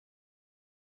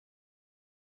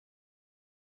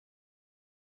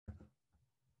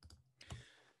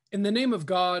In the name of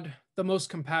God, the most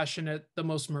compassionate, the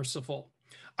most merciful,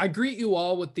 I greet you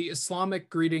all with the Islamic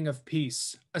greeting of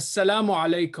peace. Assalamu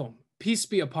alaikum. Peace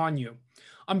be upon you.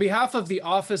 On behalf of the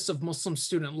Office of Muslim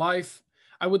Student Life,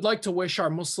 I would like to wish our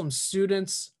Muslim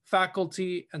students,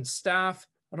 faculty, and staff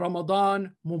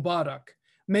Ramadan Mubarak.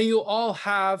 May you all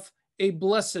have a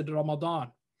blessed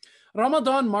Ramadan.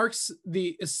 Ramadan marks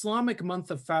the Islamic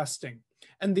month of fasting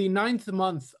and the 9th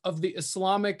month of the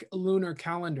Islamic lunar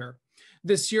calendar.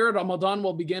 This year, Ramadan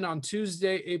will begin on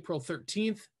Tuesday, April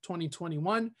 13th,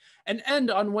 2021, and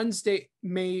end on Wednesday,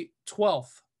 May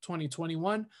 12th,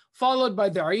 2021, followed by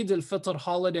the Eid al-Fitr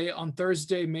holiday on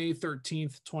Thursday, May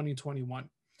 13th, 2021.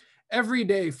 Every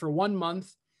day for 1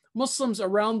 month, Muslims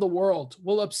around the world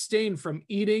will abstain from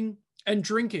eating and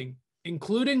drinking,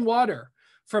 including water,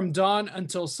 from dawn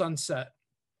until sunset.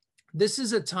 This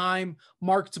is a time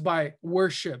marked by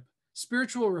worship,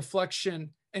 spiritual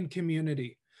reflection, and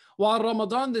community. While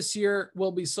Ramadan this year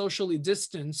will be socially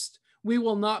distanced, we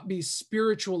will not be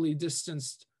spiritually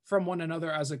distanced from one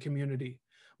another as a community.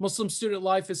 Muslim Student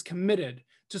Life is committed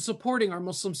to supporting our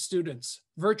Muslim students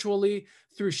virtually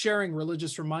through sharing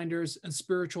religious reminders and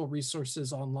spiritual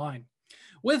resources online.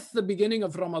 With the beginning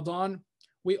of Ramadan,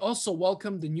 we also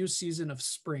welcome the new season of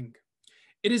spring.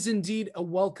 It is indeed a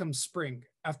welcome spring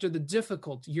after the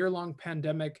difficult year-long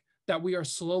pandemic that we are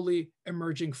slowly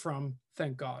emerging from,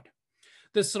 thank God.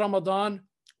 This Ramadan,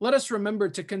 let us remember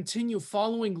to continue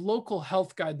following local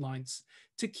health guidelines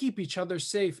to keep each other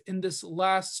safe in this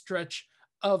last stretch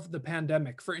of the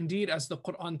pandemic. For indeed, as the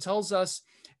Quran tells us,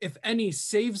 if any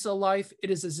saves a life, it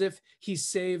is as if he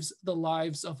saves the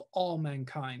lives of all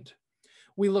mankind.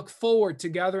 We look forward to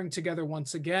gathering together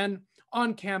once again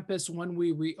on campus when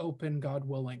we reopen, God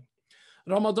willing.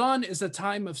 Ramadan is a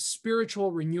time of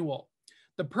spiritual renewal.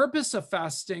 The purpose of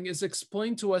fasting is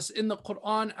explained to us in the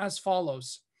Quran as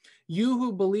follows. You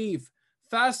who believe,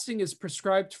 fasting is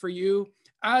prescribed for you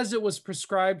as it was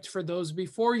prescribed for those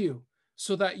before you,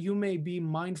 so that you may be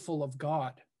mindful of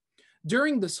God.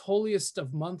 During this holiest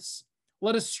of months,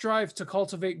 let us strive to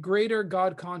cultivate greater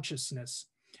God consciousness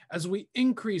as we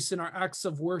increase in our acts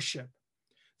of worship.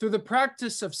 Through the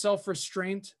practice of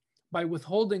self-restraint, by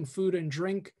withholding food and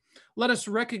drink, let us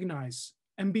recognize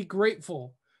and be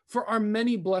grateful for our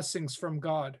many blessings from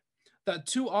God that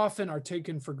too often are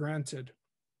taken for granted.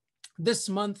 This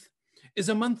month is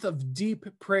a month of deep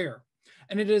prayer,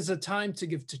 and it is a time to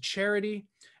give to charity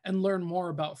and learn more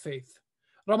about faith.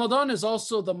 Ramadan is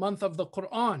also the month of the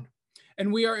Quran,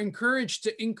 and we are encouraged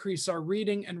to increase our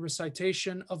reading and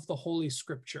recitation of the Holy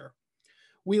Scripture.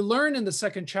 We learn in the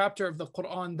 2nd chapter of the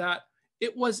Quran that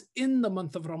it was in the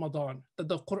month of Ramadan that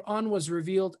the Quran was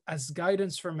revealed as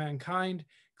guidance for mankind,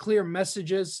 clear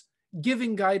messages,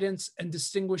 giving guidance and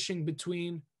distinguishing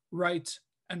between right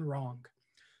and wrong.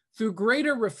 Through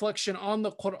greater reflection on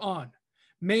the Quran,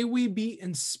 may we be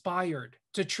inspired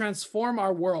to transform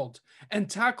our world and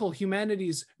tackle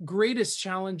humanity's greatest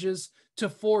challenges to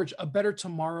forge a better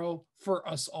tomorrow for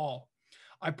us all.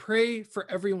 I pray for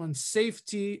everyone's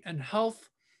safety and health.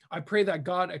 I pray that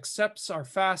God accepts our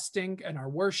fasting and our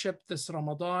worship this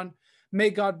Ramadan.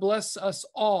 May God bless us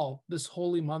all this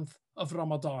holy month of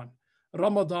Ramadan.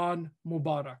 Ramadan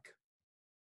Mubarak.